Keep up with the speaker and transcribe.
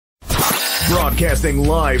Broadcasting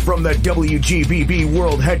live from the WGBB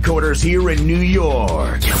World Headquarters here in New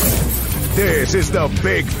York. This is the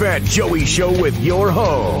Big Fat Joey Show with your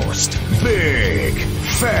host, Big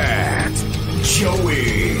Fat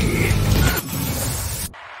Joey.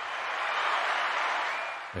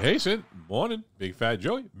 Hey, Sid. Morning. Big Fat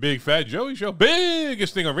Joey. Big Fat Joey Show.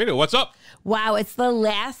 Biggest thing on radio. What's up? Wow, it's the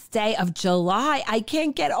last day of July. I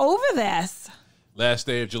can't get over this. Last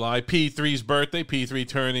day of July. P3's birthday. P3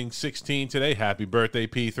 turning 16 today. Happy birthday,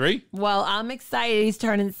 P3. Well, I'm excited. He's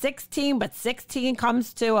turning 16, but 16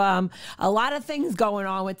 comes to a lot of things going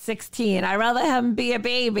on with 16. I'd rather have him be a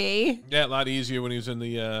baby. Yeah, a lot easier when he was in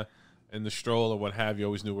the stroller or what have you.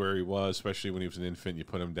 Always knew where he was, especially when he was an infant. You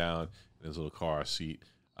put him down in his little car seat.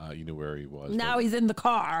 You knew where he was. Now he's in the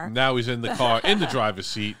car. Now he's in the car, in the driver's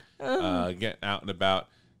seat, getting out and about,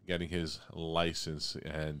 getting his license.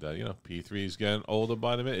 And, P3 is getting older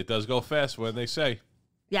by the minute. It does go fast, what they say.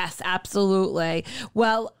 Yes, absolutely.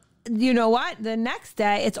 Well, you know what? The next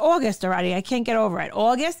day, it's August already. I can't get over it.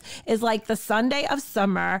 August is like the Sunday of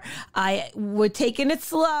summer. We're taking it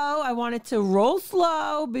slow. I wanted to roll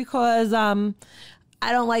slow because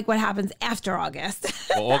I don't like what happens after August.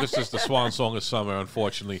 Well, August is the swan song of summer,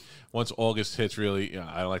 unfortunately. Once August hits, really,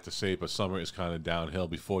 I don't like to say it, but summer is kind of downhill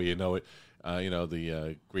before you know it.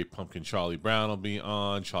 The Great Pumpkin Charlie Brown will be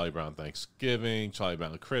on, Charlie Brown Thanksgiving, Charlie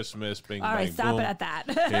Brown Christmas, bing, All bang, right, stop boom. it at that.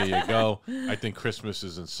 There you go. I think Christmas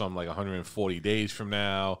is in some like 140 days from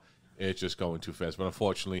now. It's just going too fast. But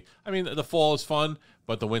unfortunately, I mean, the fall is fun,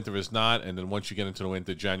 but the winter is not. And then once you get into the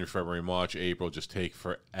winter, January, February, March, April just take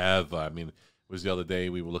forever. I mean, was the other day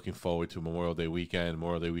we were looking forward to Memorial Day weekend.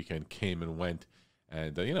 Memorial Day weekend came and went.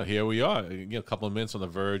 And, here we are, a couple of minutes on the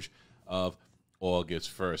verge of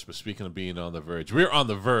August 1st. But speaking of being on the verge, we're on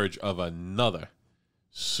the verge of another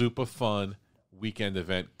super fun weekend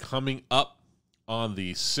event coming up on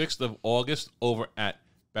the 6th of August over at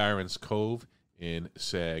Barron's Cove in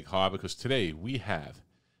Sag Harbor. Because today we have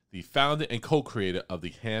the founder and co-creator of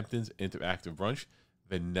the Hamptons Interactive Brunch,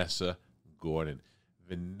 Vanessa Gordon.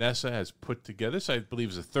 Vanessa has put together, this I believe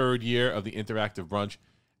is the third year of the Interactive Brunch,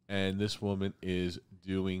 and this woman is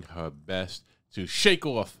doing her best to shake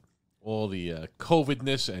off all the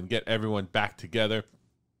COVIDness and get everyone back together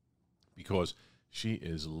because she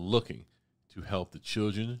is looking to help the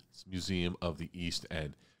Children's Museum of the East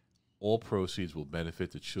End. All proceeds will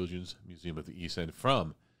benefit the Children's Museum of the East End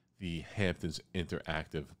from the Hamptons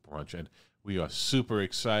Interactive Brunch, and we are super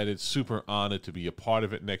excited, super honored to be a part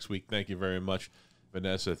of it next week. Thank you very much,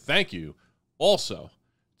 Vanessa. Thank you also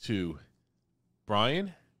to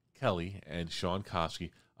Brian Kelly and Sean Kofski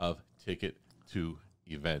of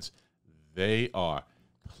Ticket2Events. They are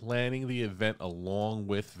planning the event along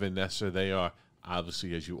with Vanessa. They are,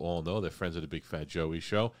 obviously, as you all know, they're friends of the Big Fat Joey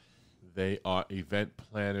Show. They are event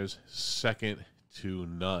planners second to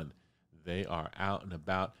none. They are out and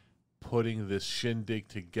about putting this shindig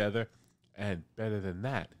together. And better than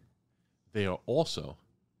that, they are also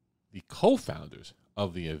the co-founders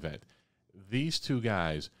of the event. These two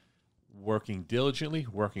guys working diligently,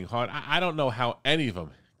 working hard. I don't know how any of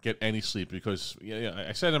them get any sleep because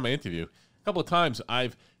I said in my interview a couple of times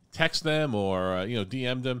I've texted them or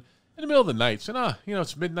DM'd them in the middle of the night. Said,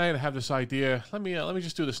 it's midnight. I have this idea. Let me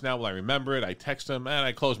just do this now while I remember it. I text them and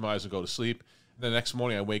I close my eyes and go to sleep. And the next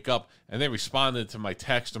morning I wake up and they responded to my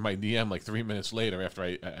text or my DM like 3 minutes later after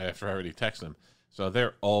I already texted them. So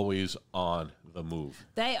they're always on the move.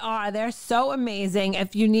 They are. They're so amazing.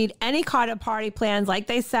 If you need any kind of party plans, like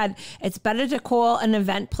they said, it's better to call an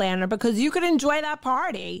event planner because you could enjoy that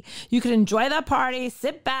party. You could enjoy that party,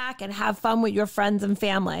 sit back and have fun with your friends and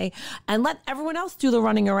family and let everyone else do the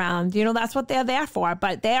running around. That's what they're there for.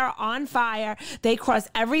 But they are on fire. They cross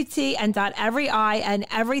every T and dot every I and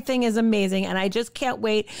everything is amazing. And I just can't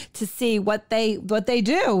wait to see what they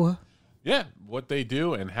do. Yeah, what they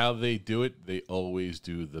do and how they do it, they always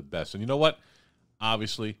do the best. And you know what?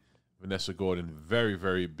 Obviously, Vanessa Gordon, very,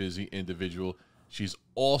 very busy individual. She's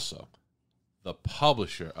also the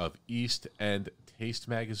publisher of East End Taste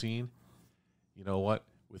Magazine. You know what?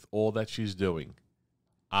 With all that she's doing,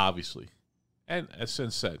 obviously, and as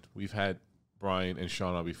since said, we've had Brian and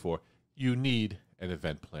Sean on before, you need an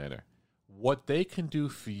event planner. What they can do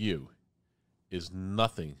for you is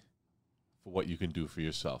nothing for what you can do for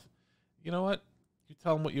yourself. You know what? You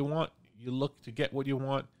tell them what you want. You look to get what you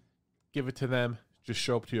want. Give it to them. Just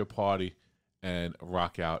show up to your party and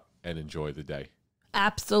rock out and enjoy the day.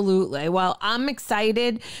 Absolutely. Well, I'm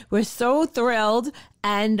excited. We're so thrilled,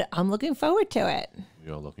 and I'm looking forward to it.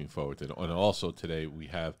 We are looking forward to it. And also today we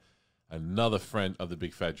have another friend of the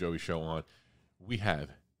Big Fat Joey Show on. We have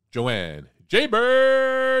Joanne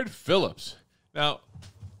J-Brid Phillips. Now,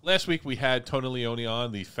 last week we had Tony Leone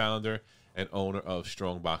on, the founder and owner of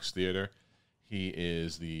Strongbox Theater. He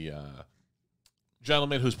is the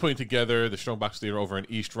gentleman who's putting together the Strongbox Theater over in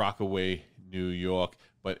East Rockaway, New York.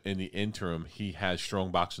 But in the interim, he has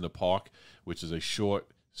Strongbox in the Park, which is a short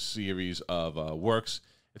series of works.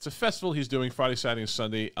 It's a festival he's doing Friday, Saturday, and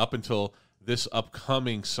Sunday up until this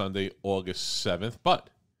upcoming Sunday, August 7th. But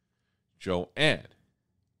Joanne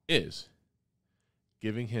is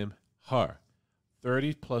giving him her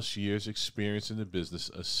 30-plus years experience in the business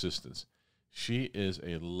assistance. She is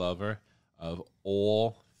a lover of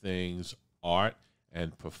all things art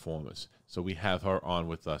and performance. So we have her on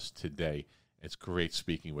with us today. It's great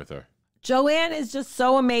speaking with her. Joanne is just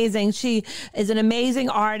so amazing. She is an amazing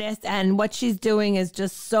artist, and what she's doing is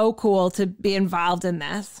just so cool to be involved in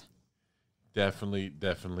this. Definitely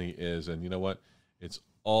is. And you know what? It's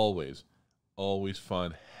always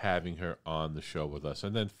fun having her on the show with us.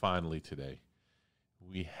 And then finally today,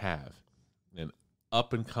 we have an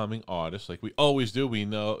up-and-coming artist, like we always do. We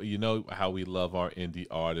know, you know how we love our indie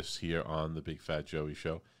artists here on the Big Fat Joey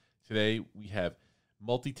Show. Today, we have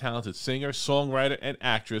multi-talented singer, songwriter, and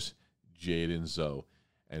actress, Jaden Zoe.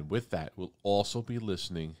 And with that, we'll also be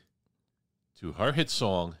listening to her hit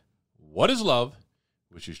song, What Is Love,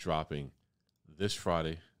 which is dropping this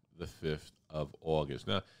Friday, the 5th of August.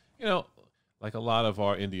 Now, you know, like a lot of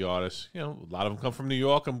our indie artists, you know, a lot of them come from New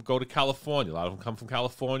York and go to California. A lot of them come from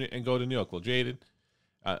California and go to New York. Well, Jaden,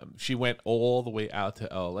 she went all the way out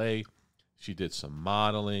to L.A. She did some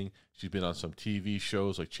modeling. She's been on some TV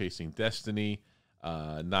shows like Chasing Destiny,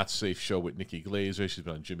 Not Safe Show with Nikki Glazer. She's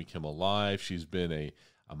been on Jimmy Kimmel Live. She's been a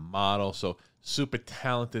model. So super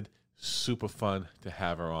talented, super fun to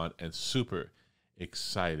have her on, and super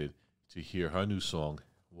excited to hear her new song,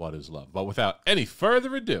 What Is Love. But without any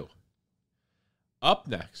further ado, up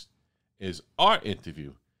next is our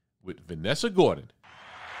interview with Vanessa Gordon.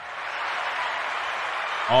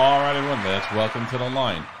 All right, everyone, let's welcome to the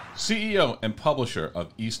line CEO and publisher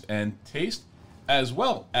of East End Taste, as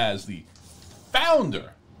well as the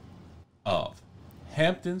founder of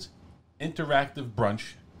Hamptons Interactive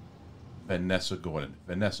Brunch, Vanessa Gordon.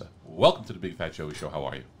 Vanessa, welcome to the Big Fat Joey Show. How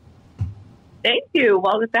are you? Thank you.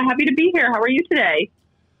 Well, it's happy to be here. How are you today?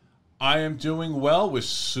 I am doing well. We're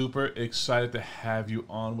super excited to have you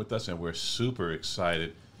on with us, and we're super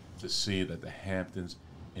excited to see that the Hamptons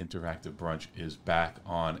Interactive Brunch is back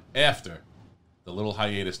on after the little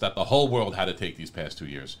hiatus that the whole world had to take these past 2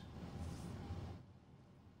 years.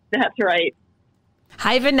 That's right.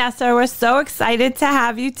 Hi, Vanessa. We're so excited to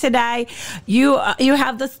have you today. You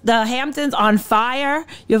have the Hamptons on fire.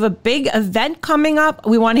 You have a big event coming up.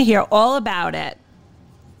 We want to hear all about it.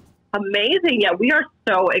 Amazing. Yeah, we are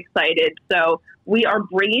so excited. So we are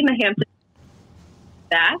bringing the Hamptons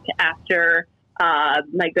back after,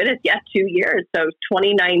 my goodness, 2 years. So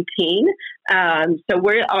 2019. So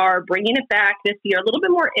we are bringing it back this year, a little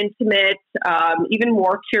bit more intimate, even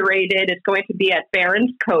more curated. It's going to be at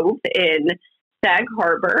Barron's Cove in Sag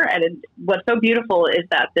Harbor. And what's so beautiful is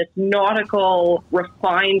that this nautical,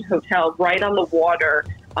 refined hotel right on the water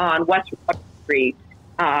on West Water Street.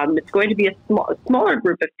 It's going to be a smaller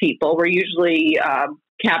group of people. We're usually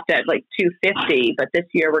capped at like 250, but this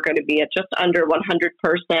year we're going to be at just under 100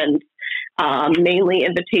 persons, mainly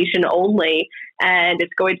invitation only. And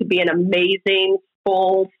it's going to be an amazing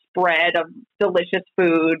full spread of delicious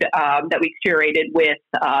food that we curated with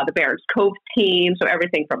the Barron's Cove team. So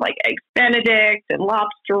everything from like eggs Benedict and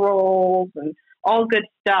lobster rolls and all good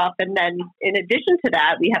stuff. And then in addition to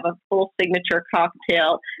that, we have a full signature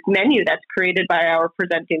cocktail menu that's created by our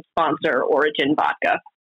presenting sponsor, Origin Vodka.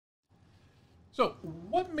 So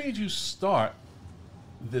what made you start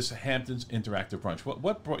this Hamptons Interactive Brunch?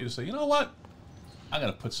 What brought you to say, you know what, I'm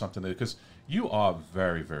going to put something there? Because you are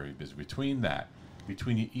very, very busy. Between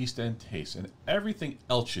the East End Taste and everything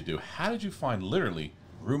else you do, how did you find literally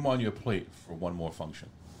room on your plate for one more function?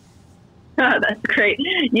 That's great.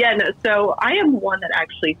 Yeah, no, so I am one that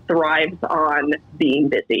actually thrives on being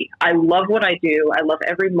busy. I love what I do. I love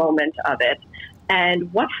every moment of it.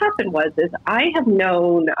 And what happened is I have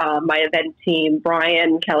known my event team,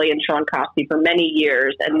 Brian, Kelly, and Sean Kofski, for many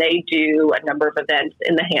years, and they do a number of events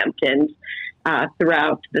in the Hamptons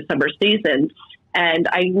throughout the summer season. And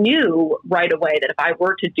I knew right away that if I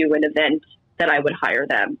were to do an event, that I would hire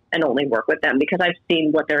them and only work with them because I've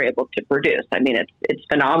seen what they're able to produce. I mean, it's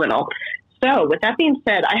phenomenal. So with that being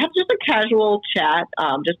said, I have just a casual chat,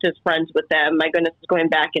 just as friends with them. My goodness, is going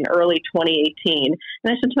back in early 2018.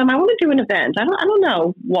 And I said to them, I want to do an event. I don't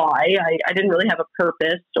know why. I didn't really have a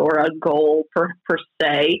purpose or a goal per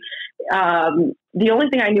se. The only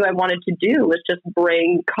thing I knew I wanted to do was just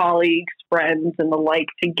bring colleagues, friends, and the like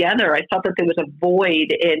together. I felt that there was a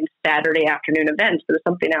void in Saturday afternoon events. There was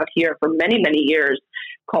something out here for many, many years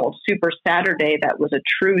called Super Saturday that was a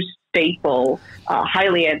true staple,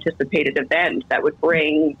 highly anticipated event that would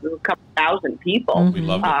bring a couple thousand people. We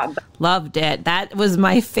loved it. Loved it. That was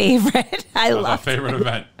my favorite. That was our favorite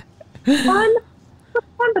event. Fun,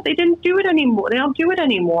 but they didn't do it anymore. They don't do it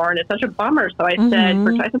anymore, and it's such a bummer. So I said,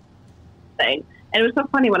 for something. And it was so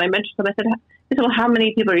funny when I mentioned them. I said, well, how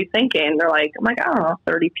many people are you thinking? They're like, I'm like, I don't know,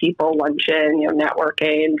 30 people, luncheon,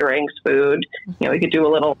 networking, drinks, food. We could do a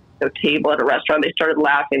little table at a restaurant. They started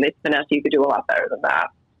laughing. They said, Vanessa, you could do a lot better than that.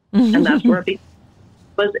 And that's where it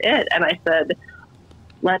was it. And I said,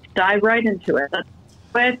 let's dive right into it. Let's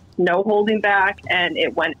do it, no holding back. And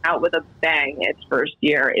it went out with a bang its first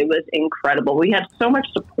year. It was incredible. We had so much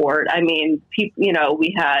support. I mean, people,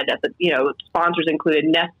 we had, sponsors included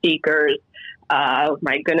Nest Seekers.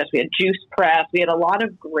 My goodness, we had Juice Press. We had a lot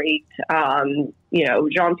of great,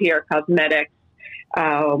 Jean-Pierre Cosmetics.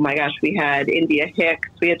 Oh my gosh, we had India Hicks.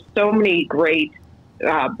 We had so many great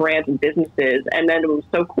brands and businesses. And then what was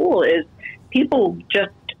so cool is people just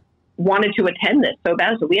wanted to attend this so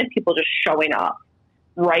bad. So we had people just showing up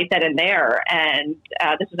right then and there. And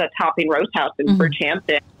this is a Topping Roast House in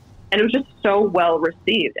Bridgehampton. And it was just so well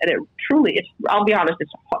received. And it truly, I'll be honest,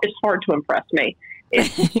 it's hard to impress me.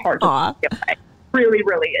 It's hard to it really,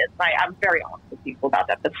 really is. I'm very honest with people about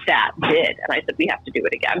that. The stat did. And I said, we have to do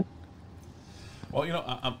it again. Well,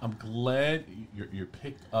 I'm glad you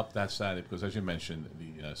picked up that Saturday because, as you mentioned,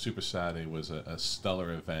 the Super Saturday was a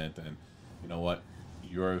stellar event. And you know what?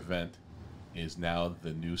 Your event is now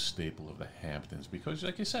the new staple of the Hamptons because,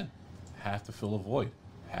 like you said, have to fill a void.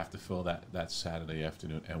 Have to fill that Saturday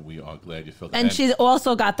afternoon, and we are glad you filled it. And she's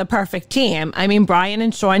also got the perfect team. I mean, Brian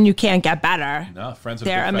and Sean, you can't get better. No, friends of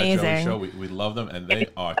They're Big Fat amazing. Joey Show. We love them, and they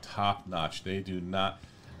are top notch. They do not,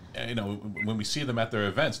 when we see them at their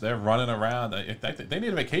events, they're running around. They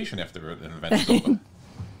need a vacation after an event is over.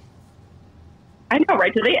 I know,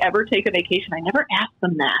 right? Do they ever take a vacation? I never asked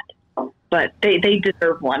them that. But they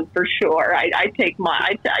deserve one for sure. I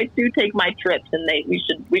do take my trips, and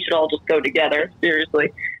we should all just go together.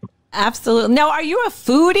 Seriously. Absolutely. Now, are you a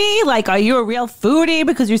foodie? Like, are you a real foodie?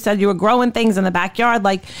 Because you said you were growing things in the backyard.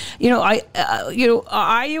 Like, are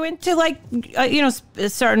you into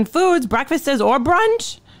certain foods, breakfasts, or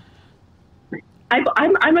brunch?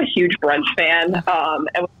 I'm a huge brunch fan. And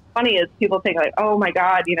what's funny is people think like, oh my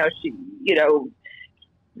God, she,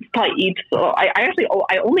 probably eats.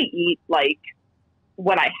 I only eat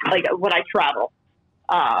when I travel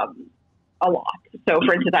a lot. So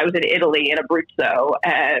for instance, I was in Italy in Abruzzo,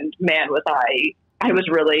 and man, was I was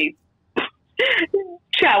really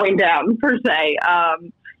chowing down per se.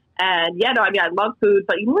 And yeah, no, I mean, I love food,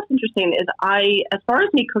 but what's interesting is as far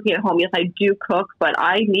as me cooking at home, yes, I do cook, but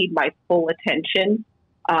I need my full attention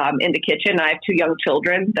in the kitchen. I have 2 young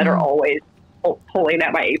children that are always pulling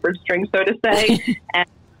at my apron string, so to say. And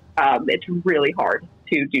it's really hard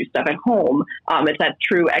to do stuff at home. It's that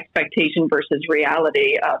true expectation versus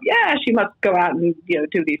reality of, she must go out and,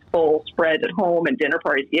 do these full spreads at home and dinner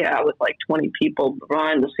parties. Yeah, with 20 people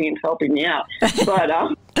behind the scenes helping me out. But,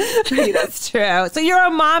 that's true. So you're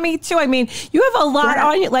a mommy too. I mean, you have a lot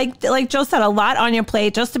on you, like Joe said, a lot on your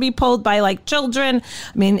plate just to be pulled by children.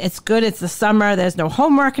 I mean, it's good. It's the summer. There's no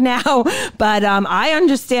homework now, but I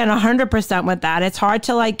understand 100% with that. It's hard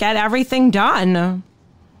to get everything done.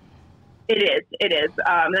 It is.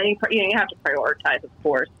 Then you have to prioritize, of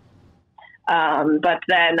course. But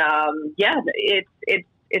then,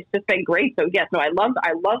 it's just been great. So yes, no, I love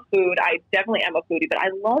food. I definitely am a foodie, but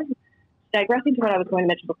I love, digressing to what I was going to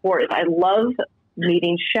mention before, is I love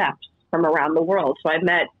meeting chefs from around the world. So I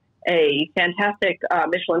met a fantastic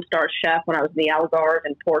Michelin star chef when I was in the Algarve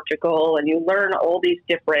in Portugal, and you learn all these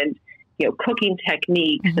different, cooking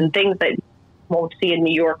techniques and things that you won't see in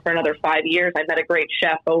New York for another 5 years. I met a great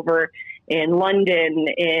chef over in London,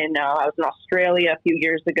 I was in Australia a few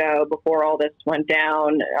years ago before all this went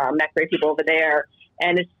down, met great people over there.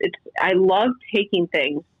 And I love taking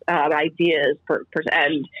things, ideas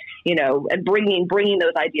and bringing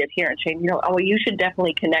those ideas here and saying, you should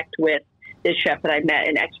definitely connect with this chef that I met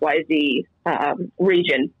in XYZ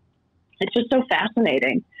region. It's just so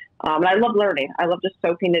fascinating. And I love learning. I love just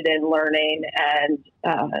soaking it in, learning, and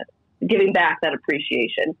giving back that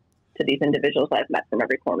appreciation to these individuals I've met from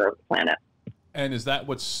every corner of the planet. And is that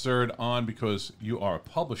what's stirred on because you are a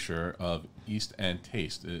publisher of East End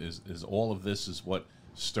Taste? Is all of this is what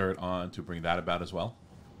stirred on to bring that about as well?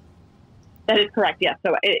 That is correct, yes.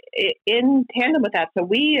 So in tandem with that, so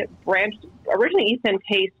we branched, originally East End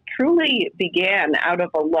Taste truly began out of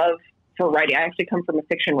a love for writing. I actually come from a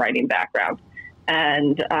fiction writing background.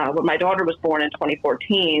 And when my daughter was born in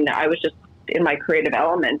 2014, I was just in my creative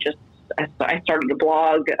element. I started a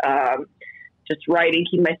blog, just writing,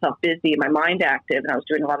 keeping myself busy, my mind active, and I was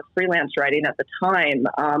doing a lot of freelance writing at the time.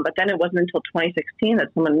 But then it wasn't until 2016 that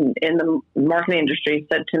someone in the marketing industry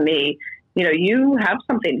said to me, you know, you have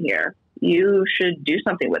something here. You should do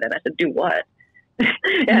something with it. I said, do what?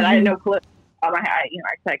 And I had no clue.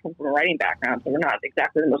 I come from a writing background, so we're not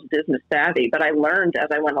exactly the most business savvy, but I learned as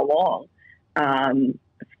I went along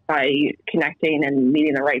by connecting and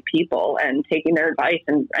meeting the right people and taking their advice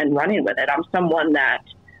and running with it. I'm someone that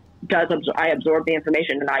I absorb the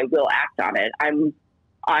information and I will act on it.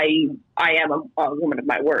 I am a woman of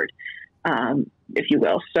my word, if you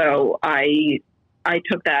will. So I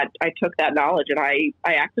took that knowledge and I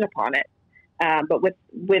acted upon it. But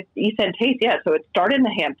with East End Taste, yeah. So it started in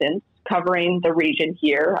the Hamptons, covering the region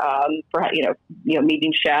here, for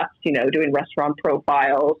meeting chefs, doing restaurant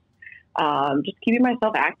profiles, just keeping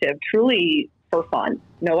myself active, truly for fun,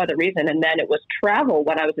 no other reason. And then it was travel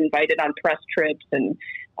when I was invited on press trips and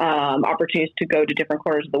opportunities to go to different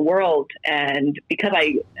corners of the world. And because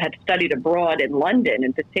I had studied abroad in London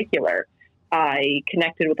in particular, I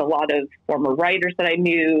connected with a lot of former writers that I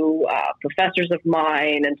knew, professors of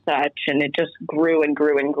mine and such, and it just grew and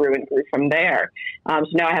grew and grew and grew from there. So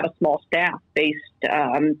now I have a small staff based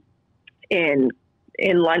in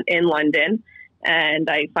London, and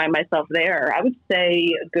I find myself there, I would say,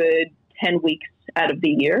 a good 10 weeks out of the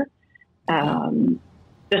year,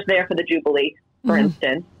 just there for the Jubilee, for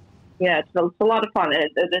instance. Yeah, it's a lot of fun. And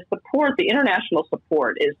the international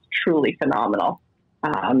support is truly phenomenal.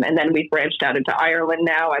 And then we've branched out into Ireland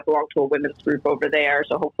now. I belong to a women's group over there,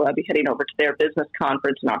 so hopefully I'll be heading over to their business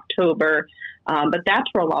conference in October. But that's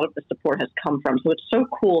where a lot of the support has come from. So it's so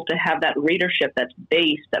cool to have that readership that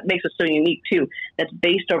makes us so unique too, that's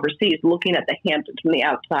based overseas, looking at the Hamptons from the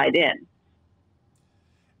outside in.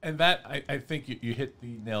 And that, I think you hit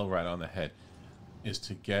the nail right on the head, is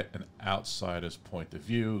to get an outsider's point of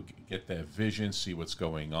view, get their vision, see what's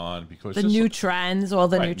going on. Because the new trends, all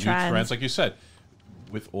the new trends. Like you said,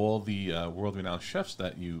 with all the world-renowned chefs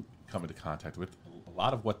that you come into contact with, a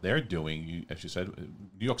lot of what they're doing, as you said,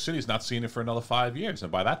 New York City is not seeing it for another 5 years.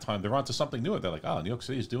 And by that time, they're on to something new. They're like, oh, New York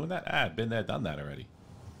City is doing that? Been there, done that already.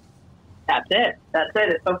 That's it.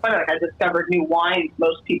 It's so funny. Like, I discovered new wines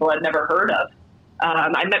most people had never heard of.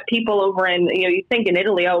 I met people over in, you think in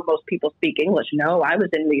Italy, oh, most people speak English. No, I was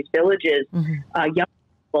in these villages, young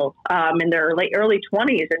people in their early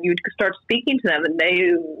 20s, and you'd start speaking to them, and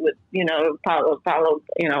they would, follow,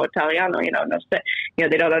 Italiano,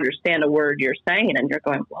 they don't understand a word you're saying, and you're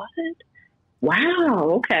going, what?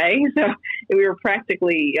 Wow, okay. So we were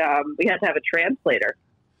practically, we had to have a translator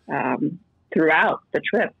throughout the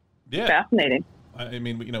trip. Yeah. Fascinating. I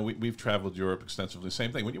mean, we've traveled Europe extensively.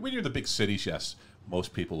 Same thing. When you're in the big cities, yes,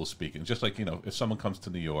 most people will speak. And just like, if someone comes to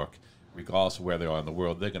New York, regardless of where they are in the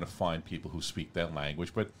world, they're going to find people who speak their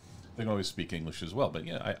language, but they can always speak English as well. But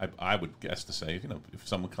I would guess to say, if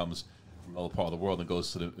someone comes from another part of the world and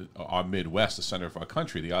goes to our Midwest, the center of our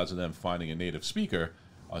country, the odds of them finding a native speaker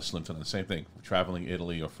are slim to none. The same thing. Traveling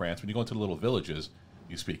Italy or France, when you go into the little villages,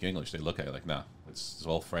 you speak English. They look at it like, nah, it's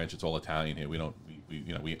all French, it's all Italian here.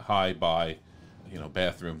 We hi, bye,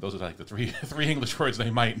 bathroom. Those are like the three English words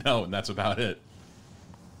they might know, and that's about it.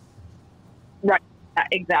 Right,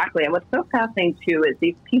 exactly. And what's so fascinating too is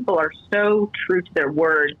these people are so true to their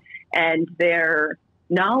word, and their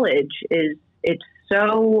knowledge it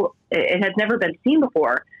has never been seen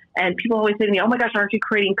before. And people always say to me, "Oh my gosh, aren't you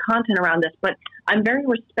creating content around this?" But I'm very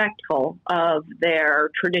respectful of their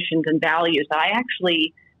traditions and values. I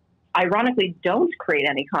actually, ironically, don't create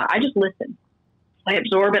any content. I just listen. I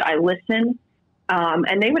absorb it. I listen.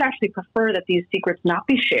 And they would actually prefer that these secrets not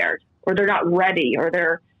be shared, or they're not ready, or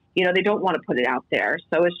they don't want to put it out there.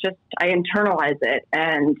 So it's just, I internalize it,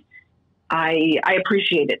 and I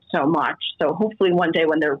appreciate it so much. So hopefully one day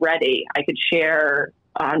when they're ready, I could share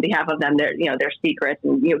on behalf of them their secrets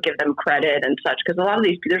and, give them credit and such. Because a lot of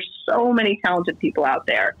there's so many talented people out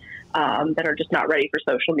there that are just not ready for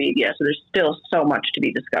social media. So there's still so much to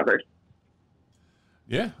be discovered.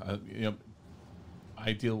 Yeah.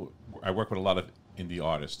 I work with a lot of indie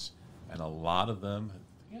artists, and a lot of them,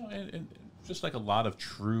 and just like a lot of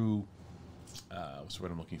true, what's the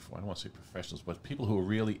word I'm looking for? I don't want to say professionals, but people who are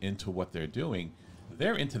really into what they're doing,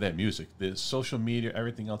 they're into their music. The social media,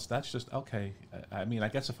 everything else, that's just, okay. I mean, I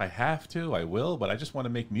guess if I have to, I will, but I just want to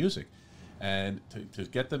make music. And to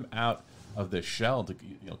get them out of their shell, to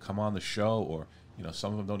come on the show, or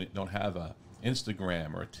some of them don't have a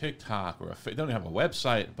Instagram or a TikTok or they don't have a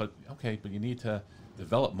website, but you need to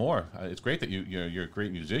develop more. It's great that you're a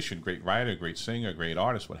great musician, great writer, great singer, great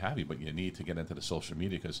artist, what have you, but you need to get into the social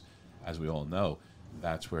media because, as we all know,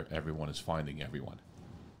 that's where everyone is finding everyone.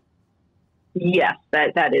 Yes,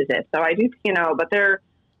 that is it. So I do, but they're,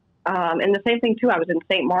 and the same thing too, I was in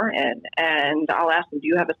St. Martin and I'll ask them, do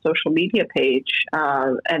you have a social media page?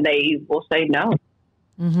 And they will say no.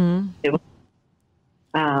 Mm-hmm.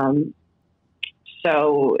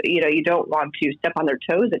 So, you don't want to step on their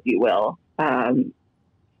toes, if you will.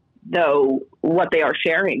 Though what they are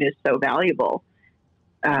sharing is so valuable.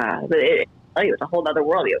 But it's a whole other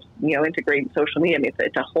world. Integrating social media, I mean,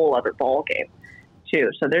 it's a whole other ball game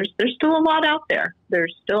too. So there's still a lot out there.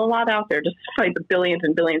 There's still a lot out there, despite the billions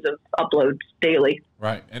and billions of uploads daily.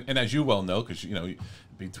 Right. And as you well know, because,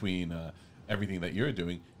 between everything that you're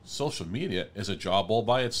doing, social media is a job all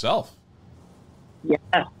by itself. Yes.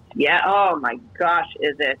 Yeah. Oh my gosh,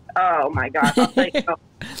 is it? Oh my gosh. I'll say,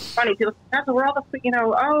 funny. People, that's where all the,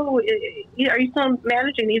 are you still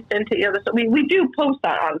managing these into, so we do post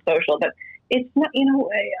on social, but it's not,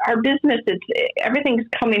 our business, everything's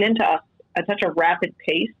coming into us at such a rapid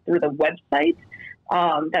pace through the website,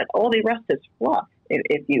 that all the rest is fluff,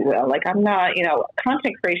 if you will. Like, I'm not,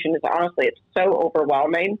 content creation is honestly, it's so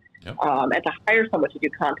overwhelming. Yep. And to hire someone to do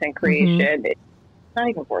content creation, it's not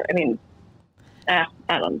even worth it. I mean, I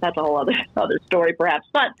don't know, that's a whole other story perhaps,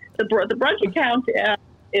 but the brunch account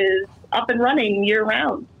is up and running year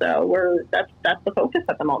round. So that's the focus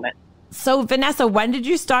at the moment. So Vanessa, when did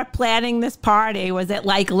you start planning this party? Was it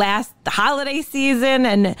like last holiday season?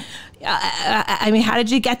 And I mean, how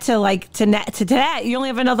did you get to today? You only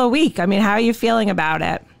have another week. I mean, how are you feeling about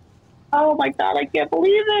it? Oh my God, I can't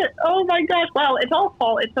believe it. Oh my gosh. Well, it's so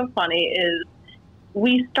funny is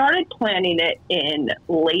we started planning it in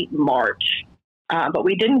late March, but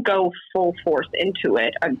we didn't go full force into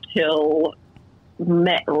it until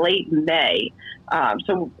late May.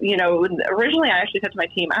 So, originally I actually said to my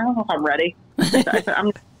team, I don't know if I'm ready. I said, I'm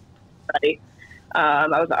not ready. I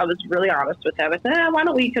was really honest with them. I said, why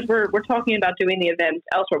don't we, because we're talking about doing the event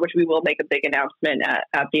elsewhere, which we will make a big announcement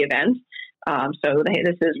at the event. So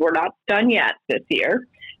we're not done yet this year.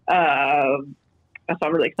 So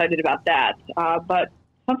I'm really excited about that. But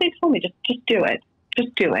something told me, just do it.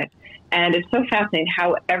 Just do it. And it's so fascinating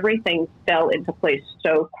how everything fell into place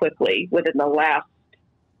so quickly within the last,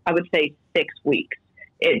 I would say, 6 weeks.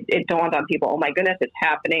 It dawned on people, oh my goodness, it's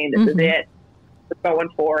happening. This is it. We're going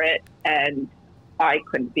for it. And I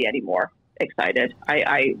couldn't be any more excited.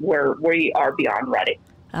 We are beyond ready.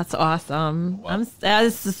 That's awesome. Well,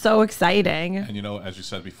 this is so exciting. And as you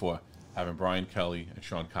said before, having Brian Kelly and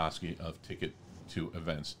Sean Kofski of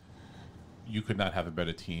Ticket2Events, you could not have a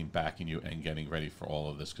better team backing you and getting ready for all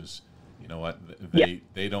of this, because you know what?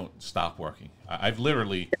 They don't stop working. I've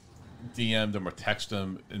literally DM'd them or texted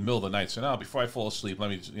them in the middle of the night saying, before I fall asleep,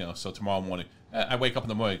 let me, so tomorrow morning, I wake up in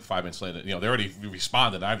the morning 5 minutes later, they already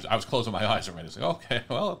responded. I was closing my eyes already. It's like, okay,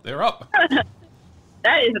 well, they're up.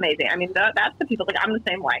 That is amazing. I mean, that's the people, I'm the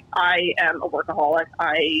same way. I am a workaholic.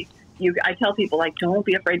 I tell people, don't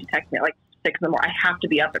be afraid to text me at 6 in the morning. I have to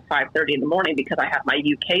be up at 5:30 in the morning because I have my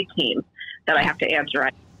UK team that I have to answer.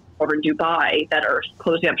 I over in Dubai that are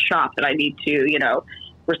closing up shop that I need to,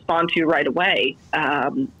 respond to right away.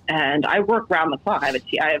 And I work round the clock. I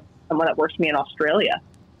have someone that works for me in Australia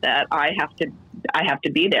that I have to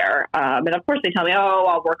be there. And of course they tell me,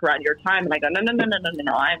 I'll work around your time. And I go, no.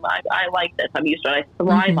 I like this. I'm used to it. I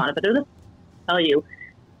thrive on it. But they'll tell you,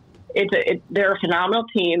 they're a phenomenal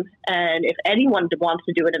team. And if anyone wants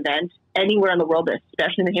to do an event anywhere in the world,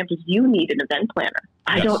 especially in the Hamptons, you need an event planner.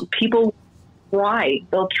 People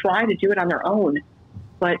they'll try to do it on their own,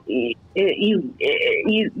 but you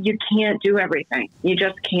can't do everything. You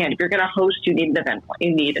just can't. If you're going to host, you need an event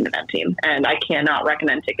team. And I cannot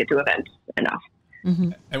recommend Ticket2Events enough.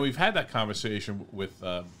 Mm-hmm. And we've had that conversation with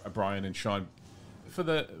Brian and Sean. By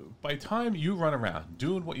the time you run around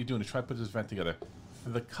doing what you're doing to try to put this event together,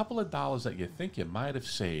 for the couple of dollars that you think you might have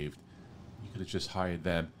saved, you could have just hired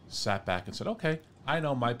them, sat back and said, okay, I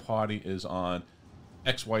know my party is on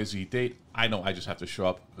XYZ date. I know I just have to show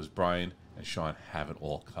up because Brian and Sean have it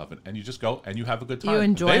all covered. And you just go and you have a good time. You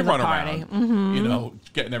enjoy the run party. Around,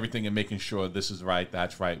 getting everything and making sure this is right,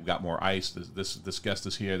 that's right. We got more ice. This guest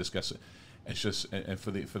is here. This guest. It's just, and for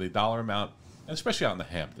the dollar amount, and especially out in the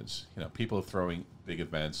Hamptons, people are throwing big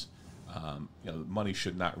events. money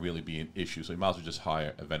should not really be an issue. So you might as well just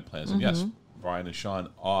hire event planners. And yes, Brian and Sean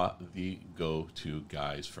are the go-to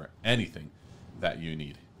guys for anything that you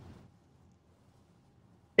need.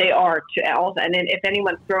 They are to all, and then if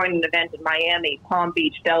anyone's throwing an event in Miami, Palm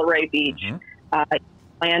Beach, Delray Beach,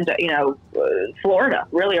 and Florida,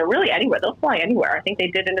 really anywhere, they'll fly anywhere. I think they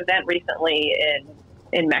did an event recently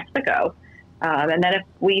in Mexico, and then if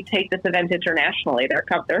we take this event internationally,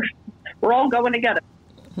 we're all going together.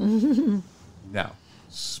 Now,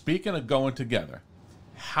 speaking of going together,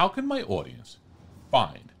 how can my audience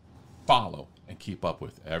find, follow, and keep up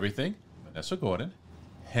with everything Vanessa Gordon,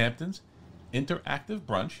 Hamptons Interactive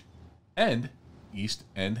Brunch, and East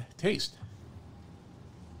End Taste?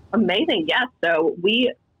 Amazing, yes. So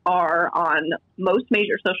we are on most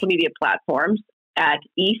major social media platforms at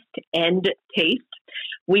East End Taste.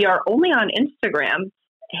 We are only on Instagram,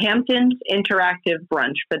 Hamptons Interactive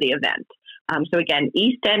Brunch for the event. So again,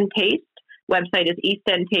 East End Taste. Website is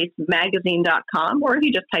eastendtastemagazine.com, or if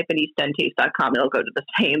you just type in eastendtaste.com, it'll go to the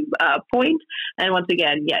same point. And once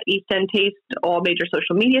again, East End Taste, all major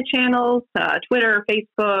social media channels, Twitter,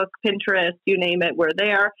 Facebook, Pinterest, you name it, we're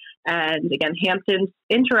there. And again, Hamptons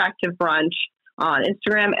Interactive Brunch on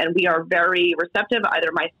Instagram, and we are very receptive. Either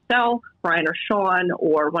myself, Brian, or Sean,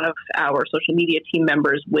 or one of our social media team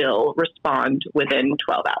members will respond within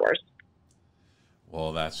 12 hours.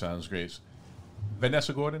 Well, that sounds great.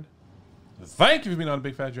 Vanessa Gordon, thank you for being on the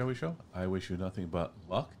Big Fat Joey Show. I wish you nothing but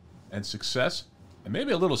luck and success, and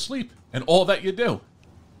maybe a little sleep in all that you do.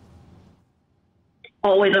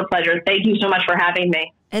 Always a pleasure. Thank you so much for having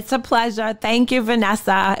me. It's a pleasure. Thank you,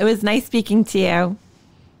 Vanessa. It was nice speaking to you.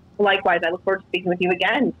 Likewise. I look forward to speaking with you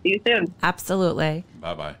again. See you soon. Absolutely.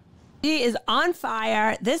 Bye-bye. She is on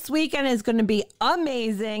fire. This weekend is going to be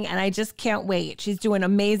amazing, and I just can't wait. She's doing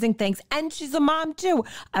amazing things, and she's a mom, too.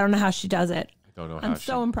 I don't know how she does it. Don't know how I'm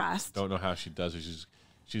so impressed. Don't know how she does it.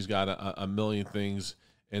 She's got a million things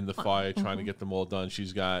in the fire trying to get them all done.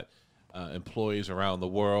 She's got employees around the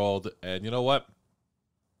world, and you know what?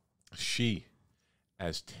 She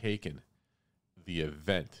has taken the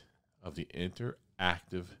event of the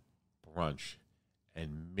interactive brunch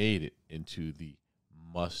and made it into the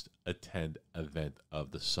must-attend event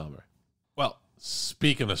of the summer. Well,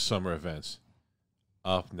 speaking of summer events,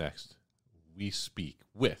 up next, we speak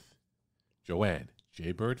with Joanne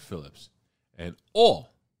J-Brid Phillips and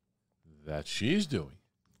all that she's doing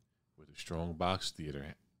with the Strong Box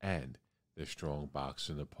Theater and the Strong Box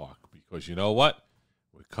in the Park. Because you know what?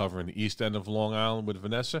 We're covering the East End of Long Island with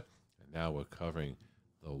Vanessa, and now we're covering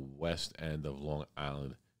the West End of Long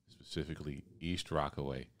Island, specifically East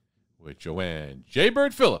Rockaway, with Joanne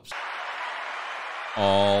J-Brid Phillips.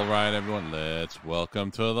 All right, everyone, let's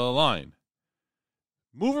welcome to the line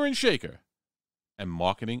mover and shaker and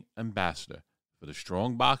marketing ambassador for the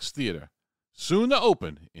Strong Box Theater, soon to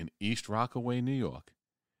open in East Rockaway, New York,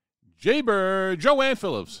 J-Brid, Joanne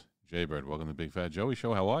Phillips. J-Brid, welcome to the Big Fat Joey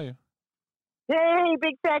Show. How are you? Hey,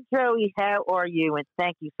 Big Fat Joey, how are you? And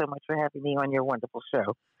thank you so much for having me on your wonderful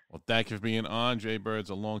show. Well, thank you for being on. J-Brid's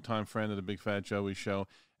a longtime friend of the Big Fat Joey Show,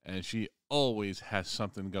 and she always has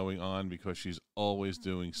something going on because she's always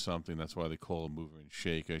doing something. That's why they call her mover and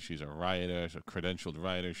shaker. She's a writer, she's a credentialed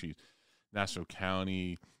writer. She's Nassau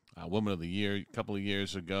County Woman of the Year a couple of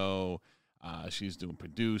years ago. She's doing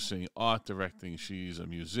producing, art directing. She's a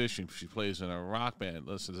musician. She plays in a rock band.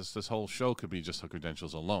 Listen, this whole show could be just her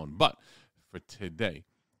credentials alone. But for today,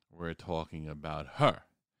 we're talking about her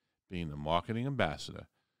being the marketing ambassador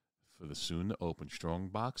for the soon-to-open Strong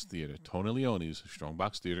Box Theater, Tony Leone's Strong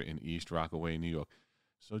Box Theater in East Rockaway, New York.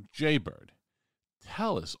 So, J-Brid,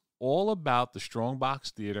 tell us all about the Strong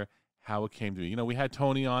Box Theater, how it came to be. You know, we had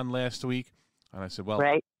Tony on last week, and I said, well,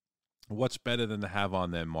 right. What's better than to have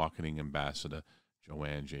on their marketing ambassador,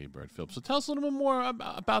 Joanne J-Brid Phillips? So tell us a little bit more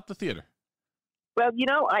about the theater. Well, you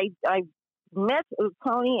know, I met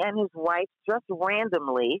Tony and his wife just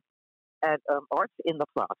randomly at Arts in the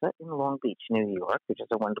Plaza in Long Beach, New York, which is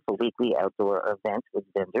a wonderful weekly outdoor event with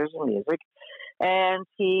vendors and music. And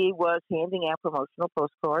he was handing out promotional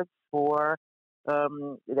postcards for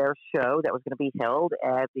their show that was going to be held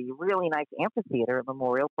at the really nice amphitheater at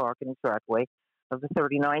Memorial Park in East Rockaway of the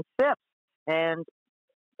 39 Steps. And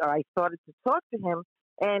I started to talk to him,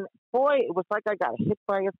 and boy, it was like I got hit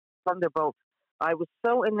by a thunderbolt. I was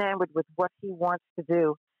so enamored with what he wants to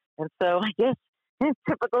do. And so I guess in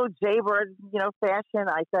typical J-Brid, fashion,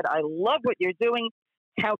 I said, I love what you're doing.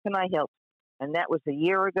 How can I help? And that was a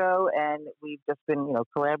year ago, and we've just been,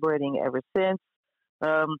 collaborating ever since.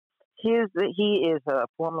 He is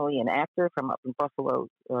formerly an actor from up in Buffalo,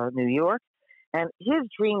 New York. And his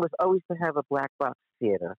dream was always to have a black box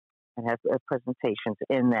theater and have presentations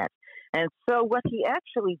in that. And so what he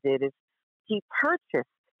actually did is he purchased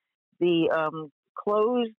the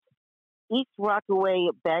closed East Rockaway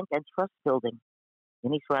Bank and Trust building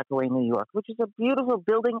in East Rockaway, New York, which is a beautiful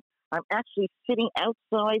building. I'm actually sitting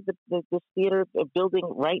outside this theater building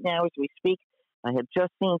right now as we speak. I had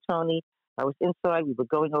just seen Tony. I was inside. We were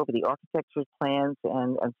going over the architecture plans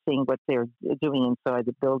and seeing what they're doing inside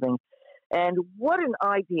the building. And what an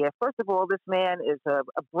idea. First of all, this man is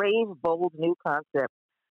a brave, bold new concept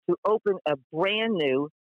to open a brand new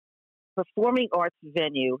performing arts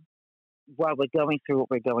venue while we're going through what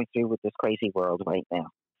we're going through with this crazy world right now.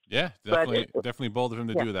 Yeah, definitely bold of him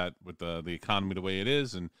to do that with the economy the way it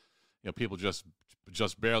is, and people just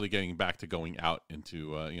barely getting back to going out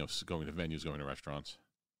into going to venues, going to restaurants.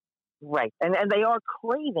 Right, and they are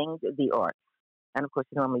craving the arts, and of course,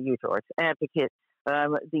 I'm a huge arts advocate.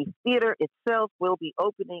 The theater itself will be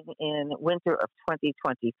opening in winter of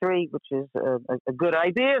 2023, which is a good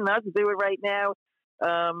idea not to do it right now.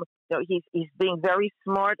 He's being very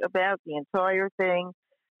smart about the entire thing.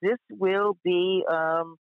 This will be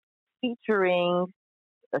featuring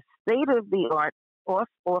a state-of-the-art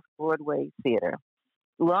off-Broadway theater,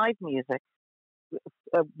 live music,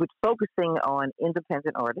 with focusing on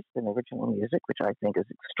independent artists and original music, which I think is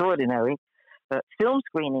extraordinary, film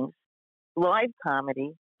screenings, live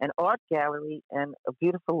comedy, an art gallery, and a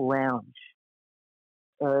beautiful lounge.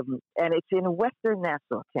 And it's in Western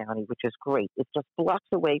Nassau County, which is great. It's just blocks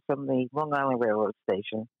away from the Long Island Railroad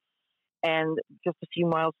Station and just a few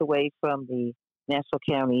miles away from the Nassau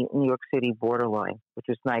County, New York City borderline, which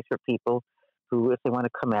is nice for people who, if they want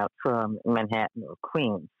to come out from Manhattan or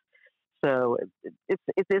Queens. So this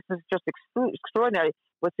is just extraordinary.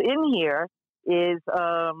 What's in here is,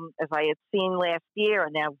 as I had seen last year,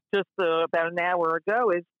 and now just about an hour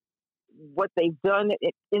ago, is what they've done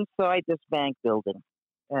inside this bank building.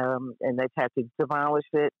 And they've had to demolish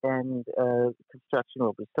it, and construction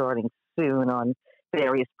will be starting soon on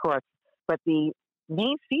various parts. But the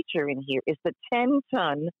main feature in here is the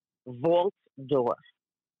 10-ton vault door.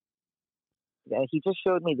 He just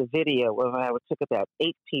showed me the video of how it took about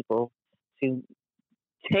 8 people to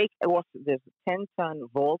take off this 10-ton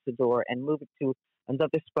vault door and move it to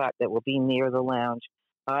another spot that will be near the lounge.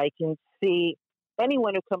 I can see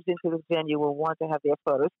anyone who comes into this venue will want to have their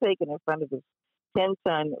photos taken in front of this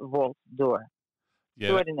 10-ton vault door. Yeah,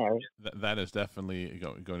 extraordinary. That is definitely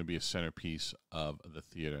going to be a centerpiece of the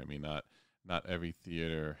theater. I mean, not every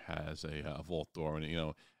theater has a vault door, and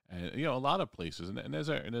a lot of places. And there's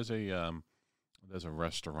a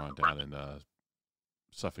restaurant down in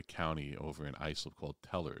Suffolk County over in Islip called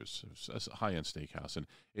Teller's. It's a high-end steakhouse, and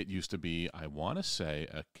it used to be, I want to say,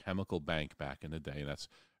 a chemical bank back in the day, and that's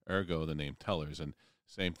ergo the name Teller's. And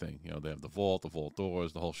same thing, they have the vault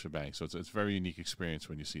doors, the whole shebang. So it's a very unique experience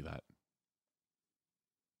when you see that.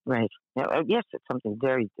 Right. Yes, it's something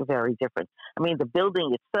very, very different. I mean, the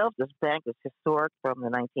building itself, this bank is historic from the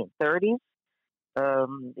 1930s.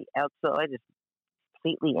 The outside is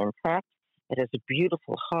completely intact. It has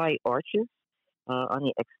beautiful high arches on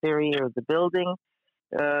the exterior of the building.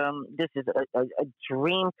 This is a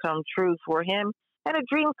dream come true for him, and a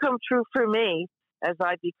dream come true for me as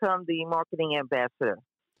I become the marketing ambassador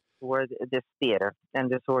for this theater and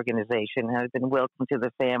this organization. I've been welcomed to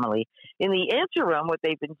the family. In the interim, what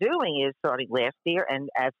they've been doing is, starting last year, and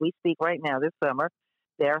as we speak right now this summer,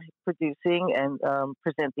 they're producing and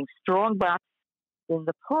presenting Strongbox in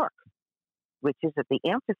the Park, which is at the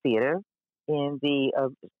amphitheater in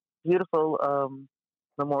the beautiful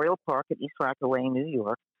Memorial Park at East Rockaway, New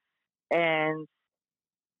York. And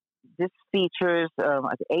this features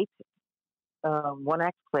 8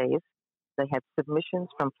 one-act plays. They had submissions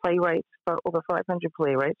from playwrights, over 500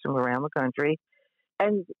 playwrights from around the country,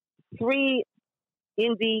 and 3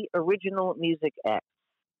 indie original music acts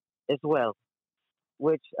as well,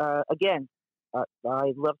 which, again,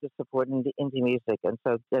 I love to support indie music, and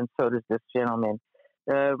so does this gentleman.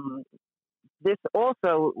 This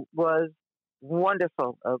also was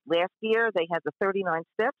wonderful. Last year, they had the 39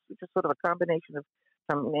 Steps, which is sort of a combination of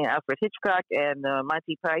Alfred Hitchcock and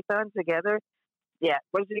Monty Python together. Yeah,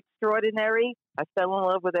 was it extraordinary? I fell in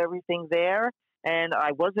love with everything there. And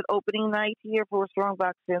I was at opening night here for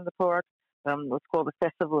Strongbox in the Park. It's called the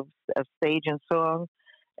Festival of Stage and Song.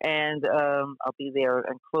 And I'll be there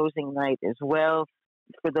on closing night as well.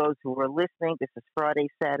 For those who are listening, this is Fridays,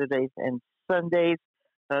 Saturdays, and Sundays,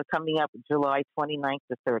 coming up July 29th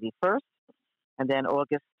to 31st, and then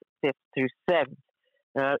August 5th through 7th.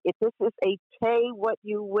 If this is a pay what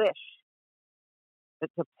you wish,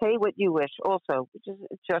 it's a pay what you wish also, which is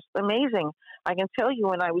just amazing. I can tell you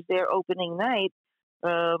when I was there opening night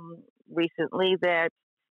recently that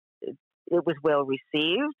it was well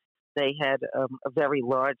received. They had a very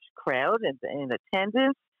large crowd in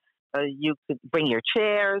attendance. You could bring your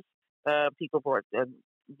chairs. People brought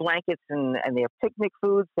blankets and their picnic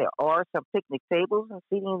foods. There are some picnic tables and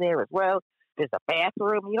seating there as well. There's a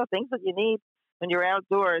bathroom, things that you need when you're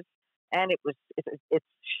outdoors. And it's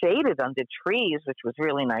shaded under trees, which was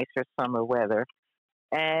really nice for summer weather.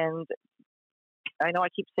 And I know I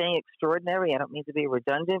keep saying extraordinary. I don't mean to be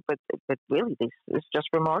redundant, but really, this is just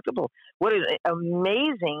remarkable. What an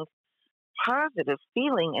amazing, positive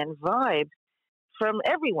feeling and vibe from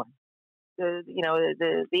everyone.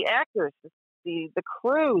 The actors, the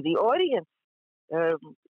crew, the audience.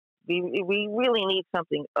 We really need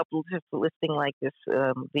something uplifting like this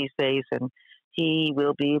these days, and he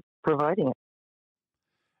will be providing it.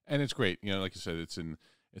 And it's great. Like you said, it's in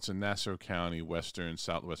Nassau County,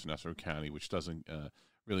 southwestern Nassau County, which doesn't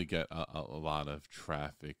really get a lot of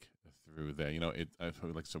traffic through there.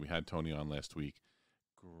 Like so we had Tony on last week.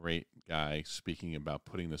 Great guy speaking about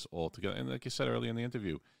putting this all together. And like you said earlier in the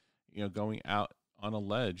interview, going out on a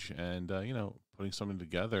ledge and, putting something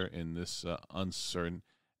together in this uncertain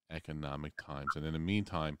economic times. And in the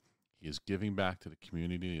meantime, he is giving back to the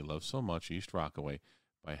community he loves so much, East Rockaway,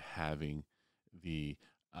 by having the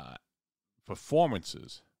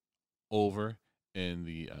performances over in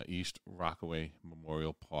the East Rockaway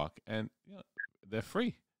Memorial Park. And they're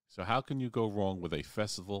free. So how can you go wrong with a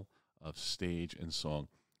festival of stage and song,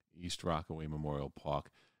 East Rockaway Memorial Park,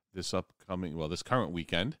 this current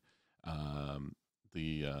weekend,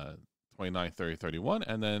 the 29th, 30th, 31,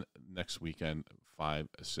 and then next weekend, 5,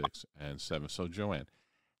 6, and 7. So, Joanne,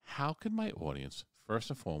 how can my audience, first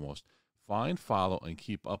and foremost, find, follow, and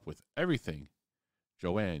keep up with everything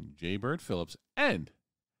Joanne J-Brid Phillips, and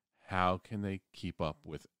how can they keep up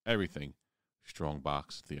with everything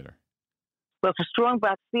Strongbox Theater? Well, for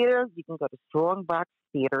Strongbox Theater, you can go to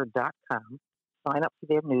strongboxtheater.com, sign up for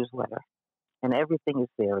their newsletter, and everything is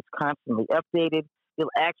there. It's constantly updated.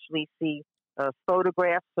 You'll actually see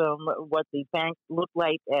photographs of what the bank looked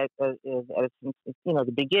like at the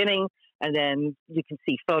beginning, and then you can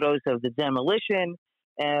see photos of the demolition.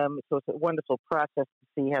 So it's a wonderful process to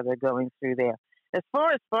see how they're going through there. As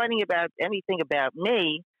far as finding about anything about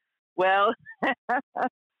me, well,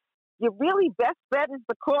 your really best bet is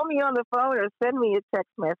to call me on the phone or send me a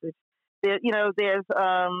text message.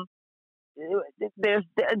 There's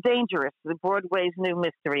Dangerous, the Broadway's new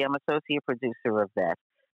mystery. I'm associate producer of that.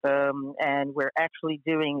 And we're actually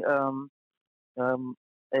doing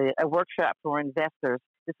a workshop for investors.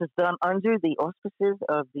 This is done under the auspices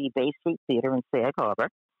of the Bay Street Theater in Sag Harbor.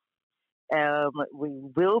 We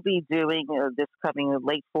will be doing this coming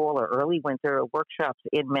late fall or early winter workshops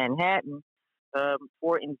in Manhattan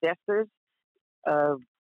for investors.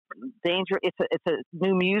 It's a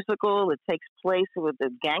new musical. It takes place with the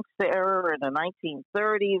gangster era in the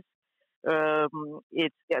 1930s.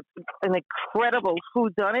 It's got an incredible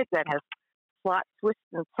whodunit that has plot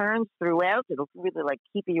twists and turns throughout. It'll really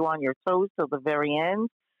keep you on your toes till the very end.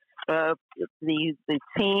 The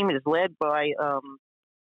team is led by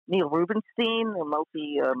Neil Rubenstein, a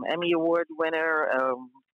multi-Emmy Award winner,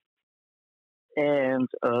 and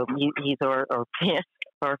he's our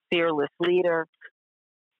fearless leader.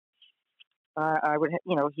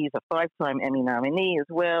 He's a 5-time Emmy nominee as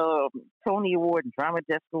well, Tony Award and Drama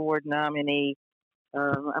Desk Award nominee.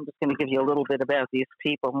 I'm just going to give you a little bit about these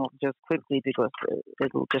people just quickly because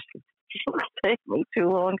it'll just take me too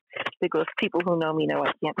long, because people who know me know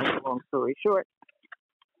I can't make a long story short.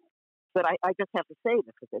 But I just have to say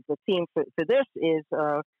this. The team for this is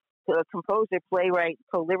composer, playwright,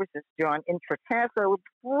 co-lyricist John Introcaso,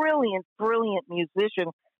 brilliant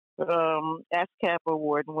musician, ASCAP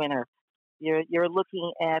Award winner. You're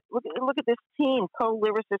looking at look at this team: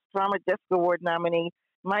 co-lyricist, Drama Desk Award nominee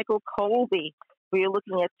Michael Colby. We're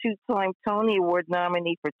looking at 2-time Tony Award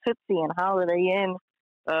nominee for Tootsie and Holiday Inn,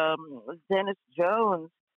 Dennis Jones,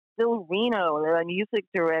 Phil Reno, a music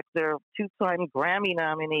director, 2-time Grammy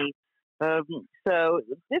nominee. So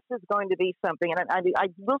this is going to be something, and I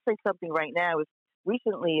will say something right now.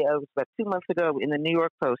 Recently, it was about 2 months ago in the New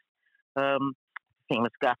York Post,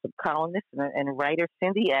 famous gossip columnist and writer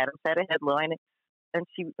Cindy Adams had a headline, and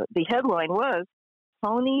the headline was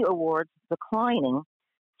Tony Awards declining,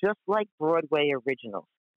 just like Broadway originals.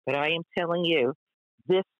 But I am telling you,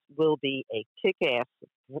 this will be a kick-ass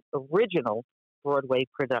original Broadway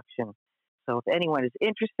production. So if anyone is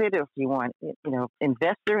interested, or if you want,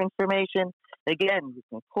 investor information, again, you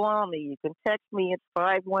can call me, you can text me at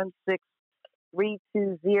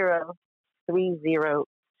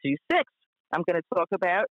 516-320-3026. I'm going to talk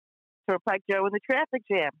about Turnpike Joe and the Traffic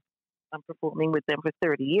Jam. I'm performing with them for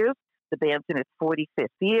 30 years. The band's in its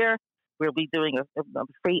 45th year. We'll be doing a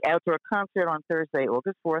free outdoor concert on Thursday,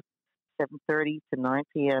 August 4th, 7:30 to 9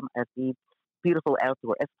 p.m. at the beautiful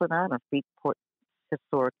outdoor Esplanade on Freeport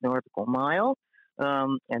Historic Nautical Mile.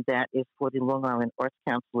 And that is for the Long Island Arts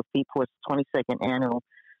Council of Freeport's 22nd annual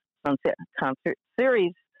Sunset Concert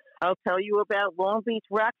Series. I'll tell you about Long Beach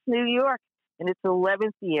Rocks New York in its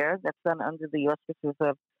 11th year. That's done under the auspices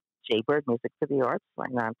of J-Brid Music for the Arts, my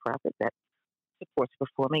nonprofit that supports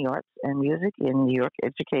performing arts and music in New York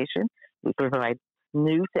education. We provide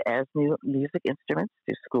new music instruments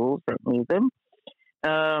to schools that need them.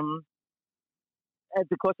 And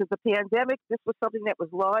because of the pandemic, this was something that was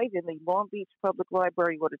live in the Long Beach Public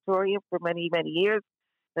Library auditorium for many, many years.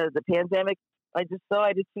 The pandemic, I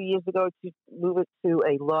decided 2 years ago to move it to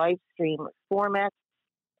a live stream format,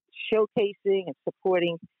 showcasing and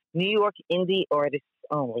supporting New York indie artists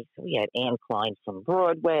only. So we had Anne Klein from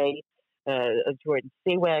Broadway, Jordan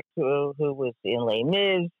Stewart, who was in Les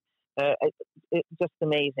Mis. Just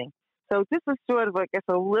amazing. So this is sort of, I guess,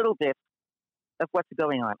 a little bit of what's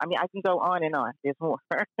going on. I mean, I can go on and on. There's more.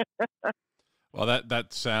 Well,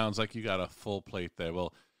 that sounds like you got a full plate there.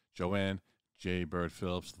 Well, Joanne, J-Brid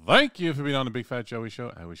Phillips, thank you for being on the Big Fat Joey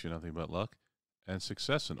Show. I wish you nothing but luck and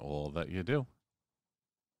success in all that you do.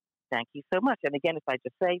 Thank you so much. And again, if I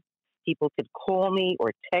just say, people could call me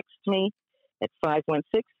or text me at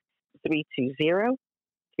 516-320-3026.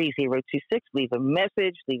 Leave a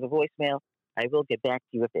message, leave a voicemail. I will get back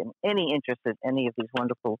to you if in any interest in any of these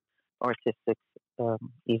wonderful artistic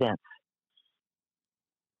events.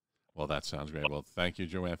 Well, that sounds great. Well, thank you,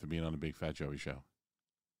 Joanne, for being on the Big Fat Joey Show.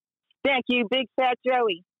 Thank you, Big Fat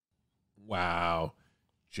Joey. Wow.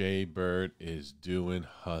 J-Brid is doing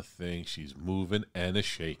her thing. She's moving and a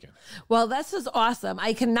shaking. Well, this is awesome.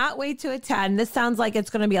 I cannot wait to attend. This sounds like it's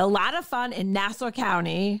going to be a lot of fun in Nassau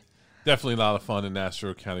County. Definitely a lot of fun in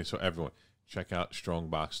Nassau County. So everyone, check out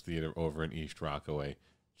Strongbox Theater over in East Rockaway.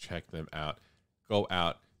 Check them out. Go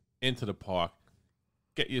out into the park.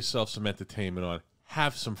 Get yourself some entertainment on.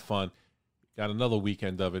 Have some fun. Got another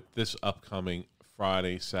weekend of it this upcoming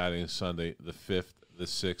Friday, Saturday, and Sunday, the 5th, the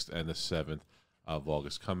 6th, and the 7th of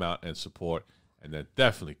August. Come out and support, and then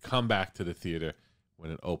definitely come back to the theater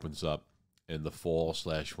when it opens up in the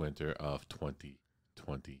fall/winter of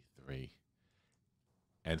 2023.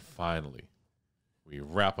 And finally, we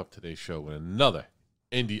wrap up today's show with another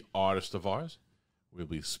indie artist of ours. We'll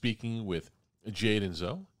be speaking with Jaden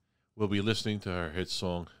Zoe. We'll be listening to her hit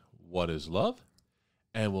song, What Is Love?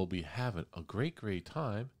 And we'll be having a great, great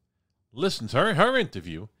time listening to her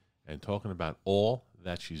interview and talking about all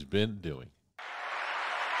that she's been doing.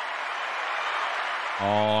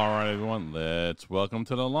 All right, everyone, let's welcome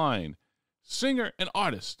to the line singer and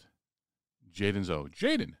artist, Jaden Zoe.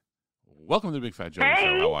 Jaden, welcome to the Big Fat Joey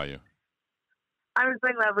Show. How are you? I'm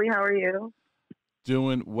doing lovely. How are you?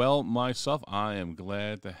 Doing well myself. I am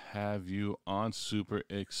glad to have you on. Super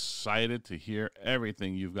excited to hear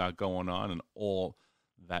everything you've got going on and all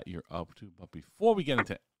that you're up to. But before we get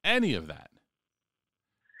into any of that,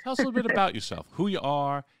 tell us a little bit about yourself, who you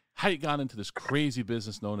are, how you got into this crazy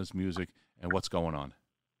business known as music, and what's going on.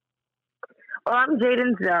 Well, I'm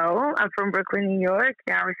Jaden Zoe. I'm from Brooklyn, New York.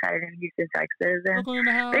 Now residing in Houston, Texas. And Brooklyn in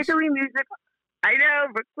the house. basically music. I know,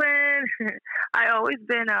 Brooklyn. I always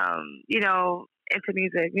been, into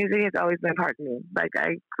music. Music has always been part of me. Like,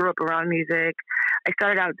 I grew up around music. I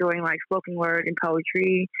started out doing, like, spoken word and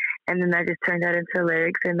poetry, and then I just turned that into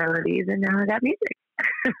lyrics and melodies, and now I got music.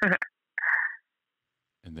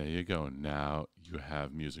 And there you go. Now you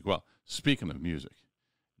have music. Well, speaking of music,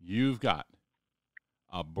 you've got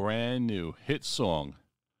a brand new hit song,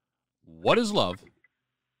 What Is Love,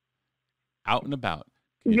 out and about.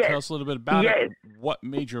 Can you tell us a little bit about it? What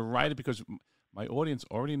made you write it? Because my audience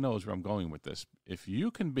already knows where I'm going with this. If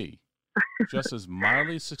you can be just as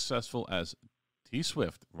mildly successful as T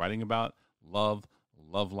Swift, writing about love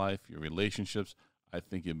life, your relationships, I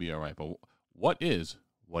think you'll be all right. But what is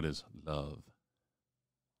love?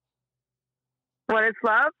 What is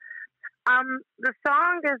love? The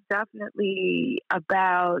song is definitely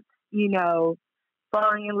about,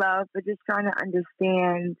 falling in love, but just trying to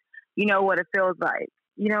understand, what it feels like.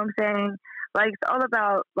 You know what I'm saying? Like, it's all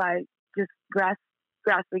about, like, just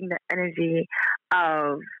grasping the energy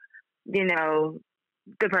of, the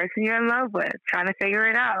person you're in love with, trying to figure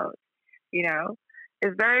it out.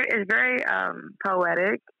 It's very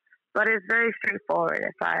poetic, but it's very straightforward,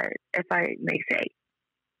 if I may say.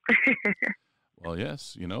 Well,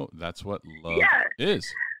 yes, that's what love is,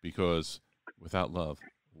 because without love,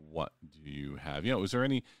 what do you have? Was there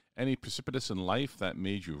any precipitous in life that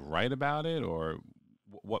made you write about it, or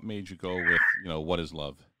what made you go with, what is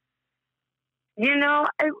love? You know,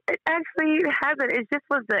 it actually hasn't. It just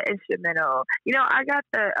was the instrumental. You know, I got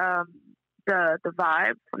the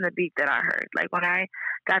vibe from the beat that I heard. Like when I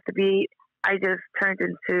got the beat, I just turned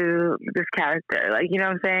into this character. Like, you know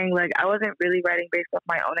what I'm saying? Like I wasn't really writing based off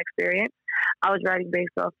my own experience. I was writing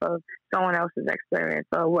based off of someone else's experience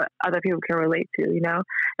or what other people can relate to, you know?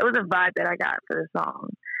 It was a vibe that I got for the song.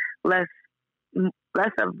 Less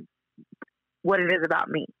of what it is about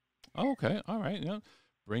me. Oh, okay. All right. Yeah.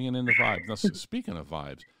 Bringing in the vibes. Now, speaking of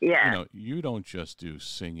vibes, Yeah. you know, you don't just do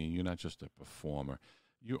singing. You're not just a performer.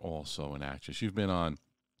 You're also an actress. You've been on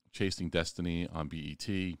Chasing Destiny on BET,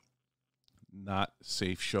 Not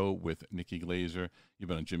Safe Show with Nikki Glazer. You've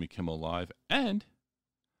been on Jimmy Kimmel Live, and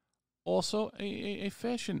also a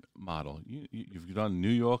fashion model. You've done New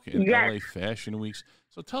York and Yes. LA Fashion Weeks.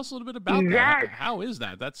 So tell us a little bit about that. How is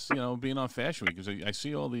that? That's, you know, being on Fashion Week, because I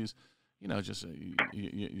see all these, you know, just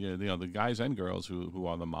you know, the guys and girls who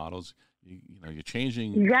are the models. You know, you're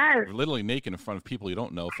changing. Yes. You're literally naked in front of people you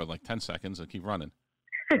don't know for like 10 seconds and keep running.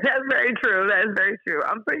 That's very true. That is very true.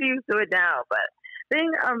 I'm pretty used to it now, but being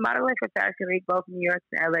modeling for Fashion Week, both New York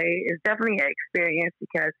and LA, is definitely an experience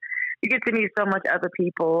because you get to meet so much other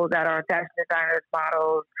people that are fashion designers,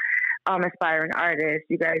 models, aspiring artists.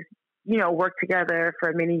 You guys, you know, work together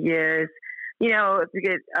for many years. You know, if you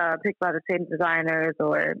get picked by the same designers,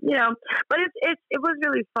 or you know, but it was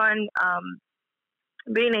really fun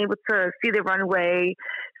being able to see the runway,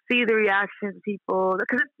 see the reactions of people,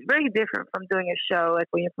 because it's very different from doing a show, like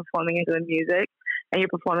when you're performing and doing music and you're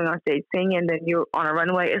performing on stage singing and then you're on a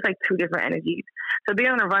runway. It's like two different energies. So being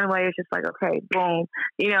on a runway is just like, okay, boom,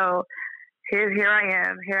 you know, here I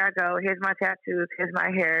am, here I go, here's my tattoos, here's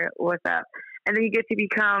my hair, what's up? And then you get to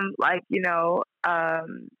become like, you know,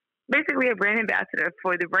 basically a brand ambassador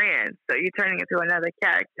for the brand. So you're turning into another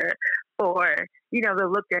character for, you know, the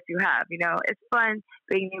look that you have. You know, it's fun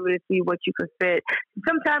being able to see what you can fit.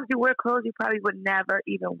 Sometimes you wear clothes you probably would never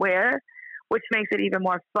even wear, which makes it even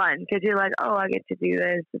more fun because you're like, oh, I get to do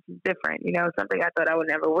this. This is different. You know, something I thought I would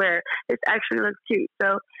never wear. It actually looks cute.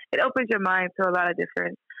 So it opens your mind to a lot of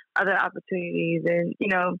different other opportunities, and you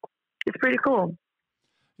know, it's pretty cool.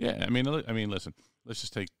 Yeah, I mean, listen. Let's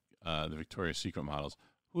just take the Victoria's Secret models.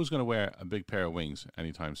 Who's going to wear a big pair of wings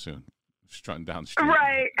anytime soon? Strutting down the street,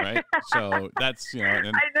 right? So that's, you know. And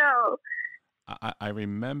I know. I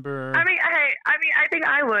remember. I think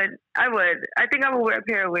I would. I think I would wear a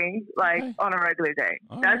pair of wings like on a regular day.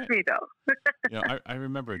 That's me though. You know, I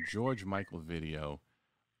remember a George Michael video.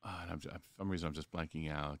 And for some reason I'm just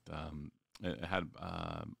blanking out. It had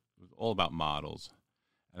it was all about models,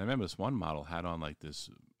 and I remember this one model had on like this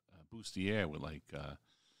bustier with like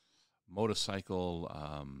motorcycle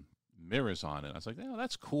mirrors on it. I was like, oh,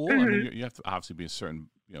 that's cool. Mm-hmm. I mean, you have to obviously be a certain,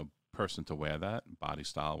 you know, person to wear that, body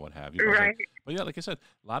style, what have you. Right. But yeah, like I said,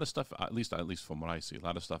 a lot of stuff, at least from what I see, a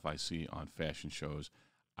lot of stuff I see on fashion shows,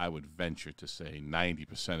 I would venture to say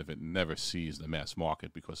 90% of it never sees the mass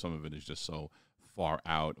market because some of it is just so far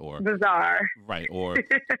out or bizarre. Right. Or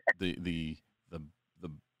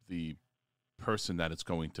the person that it's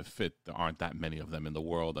going to fit, there aren't that many of them in the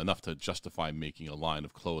world, enough to justify making a line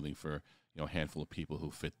of clothing for, you know, a handful of people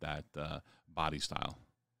who fit that body style.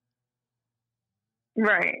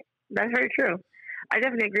 Right. That's very true. I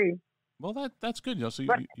definitely agree. Well, that's good. You know, so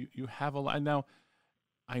you have a lot. Now,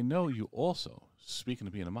 I know you also, speaking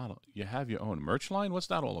of being a model, you have your own merch line. What's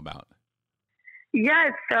that all about?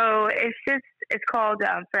 Yes. So it's called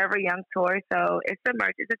Forever Young Tour. So it's a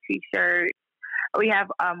merch. It's a T-shirt. We have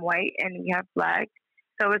white and we have black.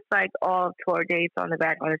 So it's like all tour dates on the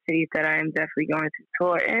back on the cities that I am definitely going to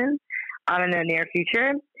tour in the near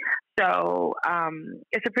future. So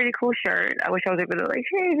it's a pretty cool shirt. I wish I was able to like,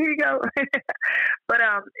 hey, here you go. But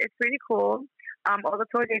it's pretty cool. All the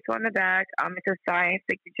tour dates are on the back. It's a signed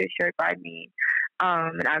signature shirt by me.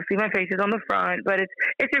 And obviously my face is on the front, but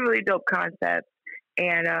it's a really dope concept.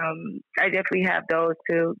 And I definitely have those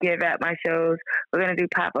to give at my shows. We're going to do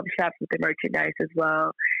pop-up shops with the merchandise as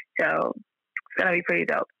well. So it's going to be pretty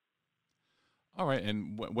dope. All right.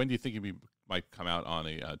 And when do you think you might come out on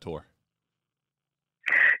a tour?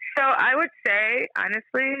 So I would say,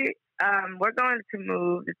 honestly, we're going to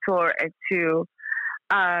move the tour into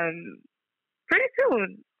pretty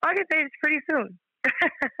soon. All I can say is pretty soon.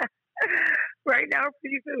 Right now,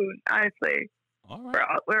 pretty soon, honestly. All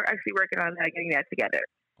right. We're actually working on that, getting that together.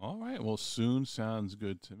 All right. Well, soon sounds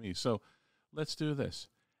good to me. So let's do this.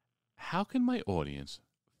 How can my audience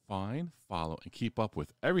find, follow, and keep up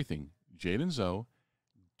with everything Jade and Zoe,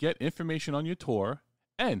 get information on your tour,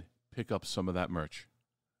 and pick up some of that merch?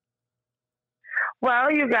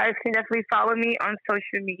 Well, you guys can definitely follow me on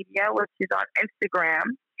social media, which is on Instagram,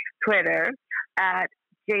 Twitter, at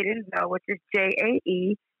Jadenzoe, which is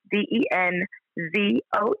JaDenZoe.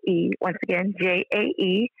 Once again,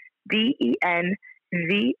 JaDenZoe.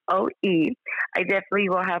 I definitely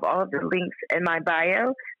will have all of the links in my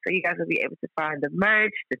bio, so you guys will be able to find the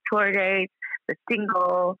merch, the tour dates, the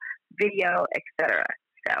single, video, etc.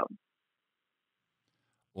 So,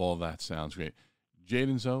 all that sounds great.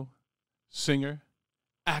 Jadenzoe, singer,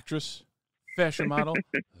 actress, fashion model.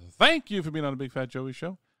 Thank you for being on the Big Fat Joey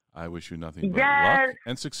Show. I wish you nothing but luck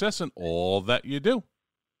and success in all that you do.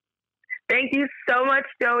 Thank you so much,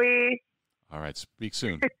 Joey. All right, speak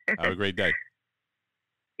soon. Have a great day.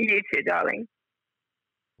 You too, darling.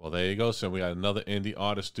 Well, there you go. So we got another indie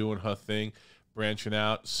artist doing her thing, branching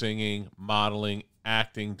out, singing, modeling,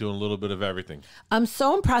 acting, doing a little bit of everything. I'm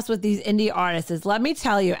so impressed with these indie artists. Let me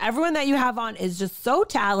tell you, everyone that you have on is just so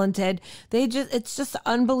talented. It's just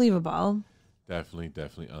unbelievable.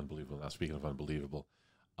 Definitely unbelievable. Now, speaking of unbelievable,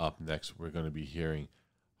 up next, we're going to be hearing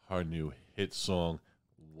her new hit song,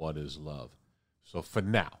 What Is Love? So for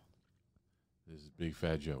now, this is Big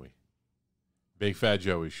Fat Joey. Big Fat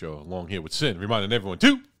Joey Show, along here with Sin, reminding everyone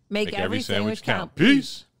to make every sandwich count.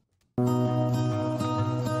 Peace.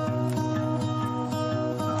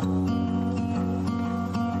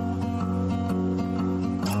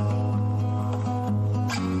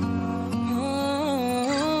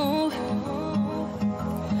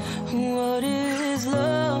 What is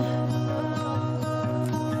love?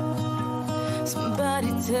 Somebody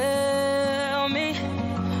tell me,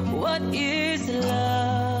 what is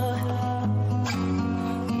love?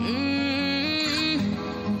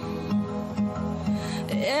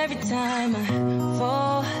 Every time I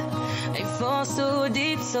fall so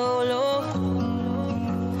deep, so low.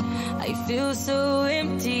 I feel so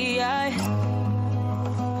empty, I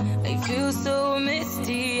feel so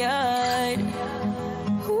misty-eyed.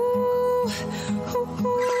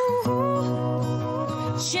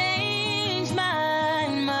 Change my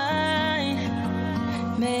mind,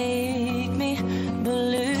 make me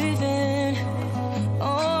believe in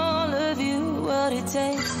all of you. What it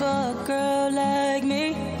takes for a girl like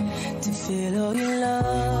me to feel all your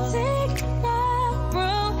love. Take my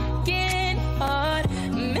broken heart,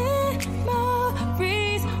 memories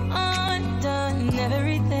undone,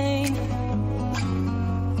 everything.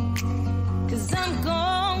 'Cause I'm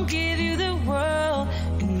gonna give you the world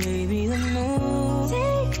and maybe the moon.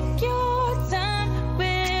 Take your time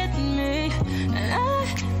with me, and I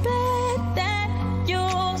bet that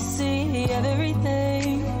you'll see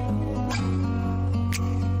everything.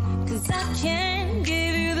 'Cause I can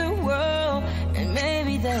give you the world and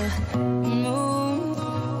maybe the moon,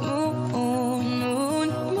 moon, moon,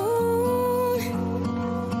 moon,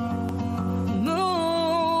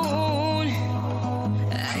 moon.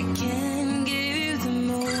 I can give you the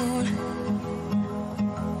moon.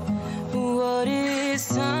 What is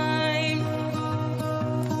time?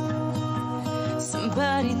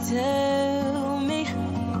 Somebody tell me,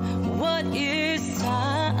 what is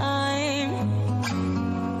time?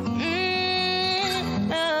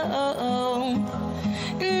 Oh.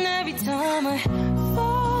 And every time I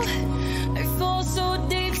fall so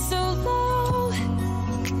deep, so low.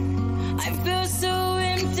 I feel so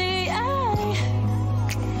empty, I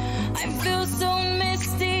feel so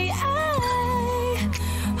misty,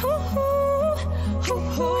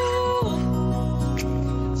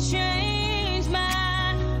 change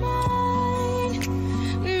my mind,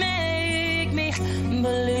 make me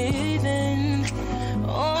believe in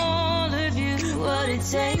all of you. What it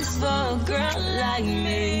takes for a girl like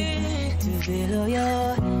me to feel all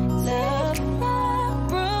your love.